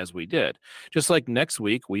this one as we did. Just like next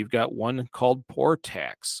week, we've got one called Poor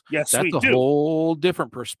Tax. Yes, that's we a do. whole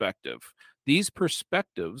different perspective. These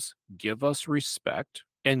perspectives give us respect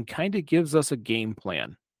and kind of gives us a game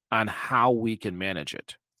plan on how we can manage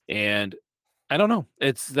it. And I don't know.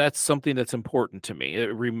 That's something that's important to me.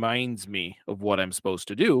 It reminds me of what I'm supposed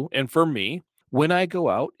to do. And for me, when I go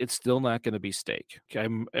out, it's still not going to be steak.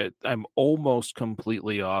 I'm almost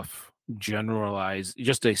completely off generalized,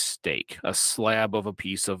 just a steak, a slab of a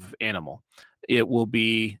piece of animal. It will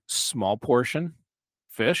be small portion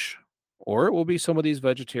fish, or it will be some of these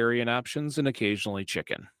vegetarian options and occasionally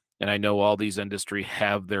chicken. And I know all these industry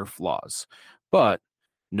have their flaws, but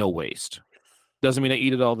no waste. Doesn't mean I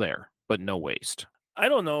eat it all there, but no waste. I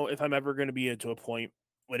don't know if I'm ever going to be to a point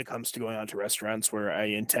when it comes to going out to restaurants where I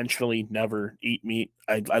intentionally never eat meat.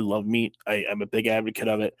 I love meat. I'm a big advocate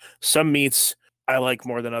of it. Some meats I like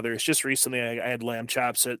more than others. Just recently, I had lamb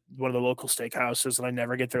chops at one of the local steakhouses, and I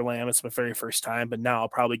never get their lamb. It's my very first time, but now I'll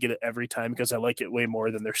probably get it every time because I like it way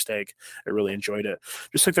more than their steak. I really enjoyed it.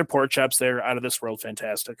 Just like their pork chops, they're out of this world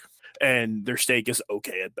fantastic, and their steak is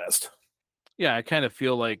okay at best. Yeah, I kind of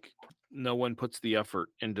feel like no one puts the effort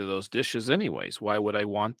into those dishes anyways. Why would I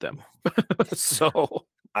want them? So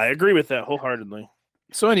I agree with that wholeheartedly.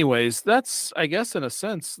 So anyways, that's, I guess, in a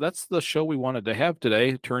sense, that's the show we wanted to have today.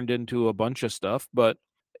 It turned into a bunch of stuff, but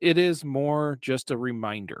it is more just a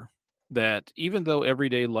reminder that even though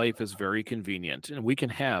everyday life is very convenient and we can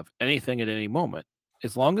have anything at any moment,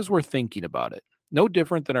 as long as we're thinking about it, no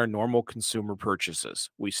different than our normal consumer purchases.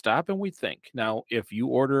 We stop and we think. Now, if you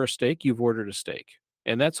order a steak, you've ordered a steak,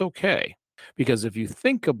 and that's okay. Because if you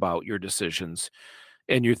think about your decisions,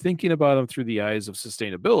 and you're thinking about them through the eyes of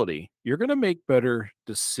sustainability, you're going to make better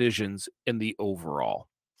decisions in the overall.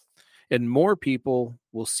 And more people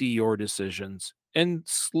will see your decisions, and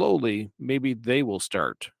slowly, maybe they will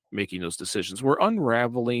start making those decisions. We're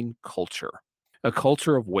unraveling culture, a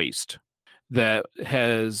culture of waste that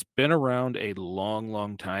has been around a long,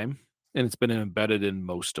 long time, and it's been embedded in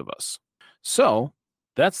most of us. So,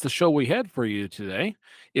 that's the show we had for you today.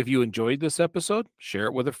 If you enjoyed this episode, share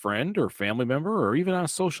it with a friend or family member or even on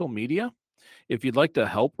social media. If you'd like to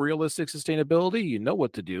help realistic sustainability, you know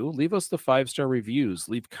what to do. Leave us the 5-star reviews,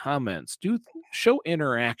 leave comments, show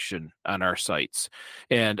interaction on our sites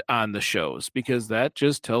and on the shows, because that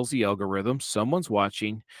just tells the algorithm someone's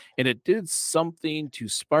watching and it did something to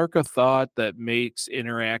spark a thought that makes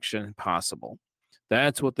interaction possible.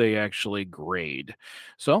 That's what they actually grade.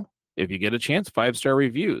 So if you get a chance, 5-star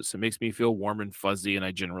reviews. It makes me feel warm and fuzzy, and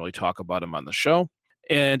I generally talk about them on the show.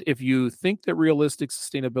 And if you think that realistic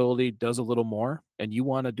sustainability does a little more and you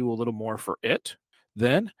want to do a little more for it,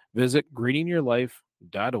 then visit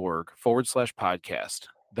greeningyourlife.org/podcast.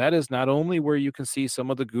 That is not only where you can see some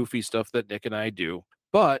of the goofy stuff that Nick and I do,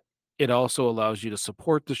 but it also allows you to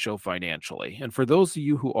support the show financially. And for those of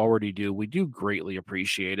you who already do, we do greatly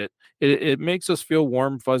appreciate it. It makes us feel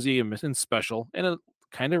warm, fuzzy, and special, and it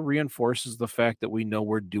kind of reinforces the fact that we know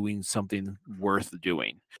we're doing something worth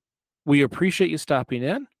doing. We appreciate you stopping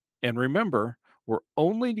in. And remember, we're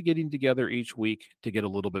only getting together each week to get a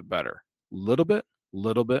little bit better. Little bit,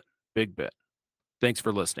 big bit. Thanks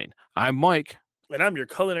for listening. I'm Mike. And I'm your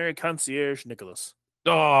culinary concierge, Nicholas.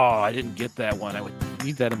 Oh, I didn't get that one. I would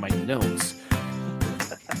need that in my notes.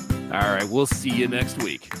 All right, we'll see you next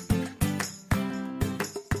week.